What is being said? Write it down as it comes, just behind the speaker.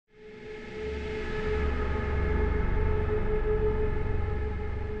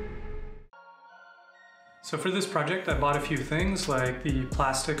So for this project, I bought a few things like the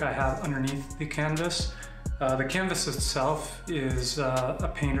plastic I have underneath the canvas. The canvas itself is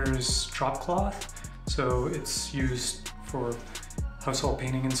a painter's drop cloth, so it's used for household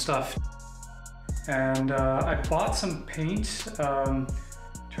painting and stuff. And I bought some paint.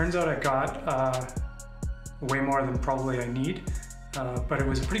 Turns out I got way more than probably I need, but it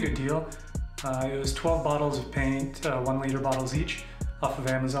was a pretty good deal. It was 12 bottles of paint, 1 liter bottles each, off of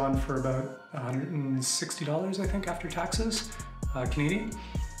Amazon for about $160, I think, after taxes, Canadian.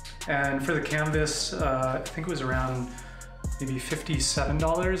 And for the canvas, I think it was around maybe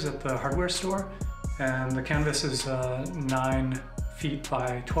 $57 at the hardware store. And the canvas is 9 feet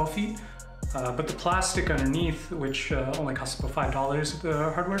by 12 feet. But the plastic underneath, which only costs about $5 at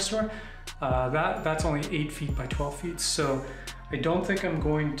the hardware store, that's only 8 feet by 12 feet. So I don't think I'm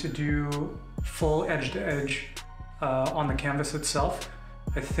going to do full edge to edge on the canvas itself.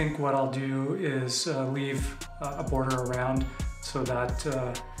 I think what I'll do is leave a border around so that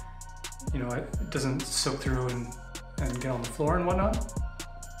you know, it doesn't soak through and get on the floor and whatnot.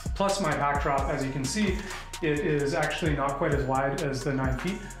 Plus my backdrop, as you can see, it is actually not quite as wide as the 9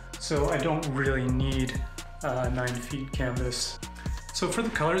 feet. So I don't really need 9 feet canvas. So for the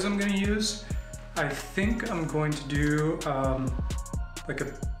colors I'm going to use, I think I'm going to do like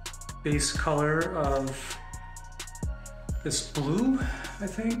a base color of this blue, I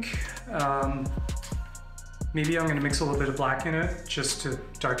think. Maybe I'm going to mix a little bit of black in it just to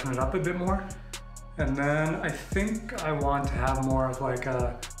darken it up a bit more. And then I think I want to have more of like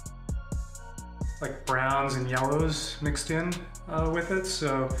browns and yellows mixed in with it.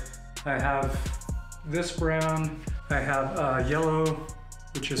 So I have this brown, I have yellow,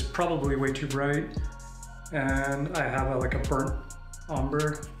 which is probably way too bright, and I have like a burnt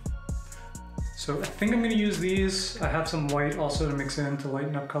umber. So I think I'm going to use these. I have some white also to mix in to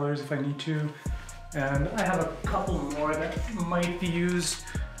lighten up colors if I need to. And I have a couple more that might be used,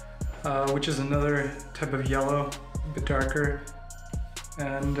 which is another type of yellow, a bit darker.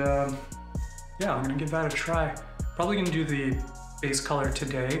 And yeah, I'm gonna give that a try. Probably gonna do the base color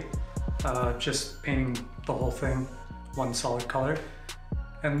today, just painting the whole thing one solid color.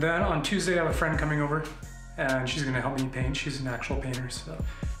 And then on Tuesday I have a friend coming over and she's gonna help me paint. She's an actual painter, so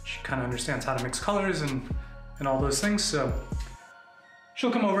she kind of understands how to mix colors and all those things. So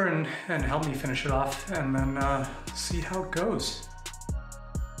she'll come over and help me finish it off and then see how it goes.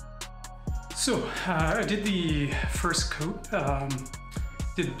 So I did the first coat,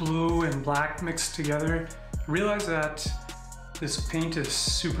 did blue and black mixed together. Realized that this paint is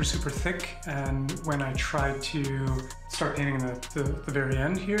super thick, and when I tried to start painting the very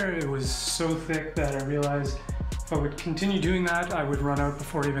end here, it was so thick that I realized if I would continue doing that, I would run out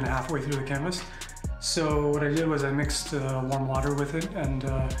before even halfway through the canvas. So what I did was I mixed warm water with it and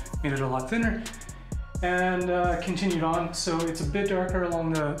made it a lot thinner, and continued on. So it's a bit darker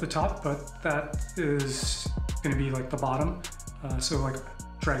along the top, but that is going to be like the bottom, so like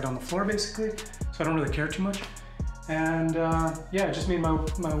dragged on the floor basically. So I don't really care too much. And yeah, I just made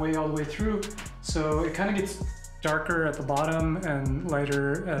my way all the way through. So it kind of gets darker at the bottom and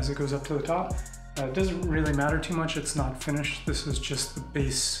lighter as it goes up to the top. It doesn't really matter too much. It's not finished. This is just the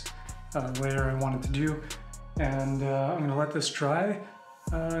base layer I wanted to do. And I'm gonna let this dry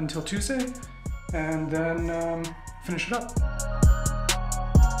until Tuesday and then finish it up.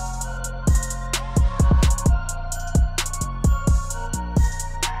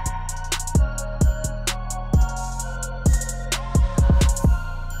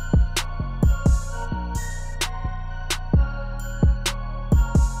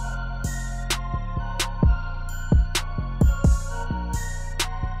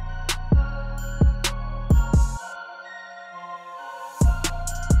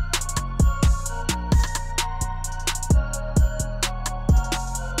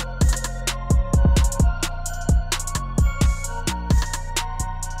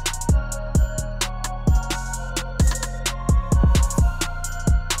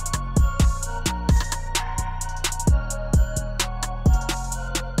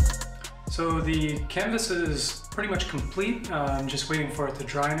 So the canvas is pretty much complete. I'm just waiting for it to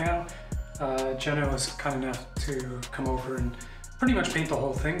dry now. Jenna was kind enough to come over and pretty much paint the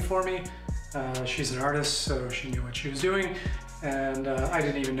whole thing for me. She's an artist, so she knew what she was doing, and I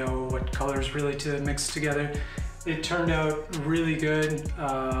didn't even know what colors really to mix together. It turned out really good.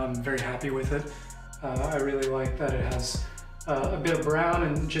 I'm very happy with it. I really like that it has a bit of brown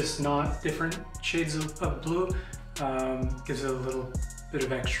and just not different shades of blue. Gives it a little bit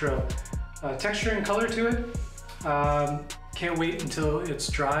of extra texture and color to it. Can't wait until it's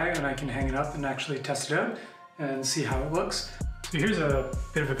dry and I can hang it up and actually test it out and see how it looks. So here's a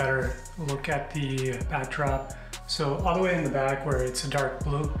bit of a better look at the backdrop. So all the way in the back where it's a dark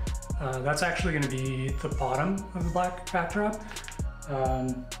blue, that's actually going to be the bottom of the black backdrop.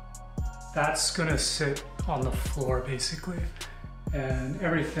 That's going to sit on the floor basically. And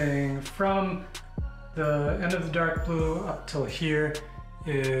everything from the end of the dark blue up till here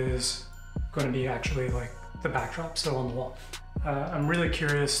is going to be actually like the backdrop, so on the wall. I'm really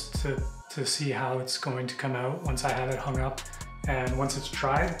curious to see how it's going to come out once I have it hung up, and once it's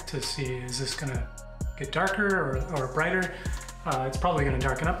dried, to see is this going to get darker or brighter. It's probably going to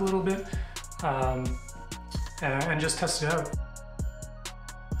darken up a little bit, and just test it out.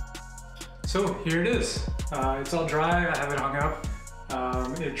 So here it is. It's all dry. I have it hung up.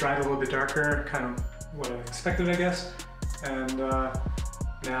 It dried a little bit darker, kind of what I expected, I guess. And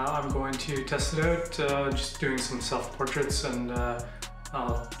now I'm going to test it out, just doing some self-portraits, and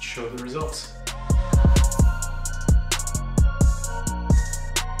I'll show the results.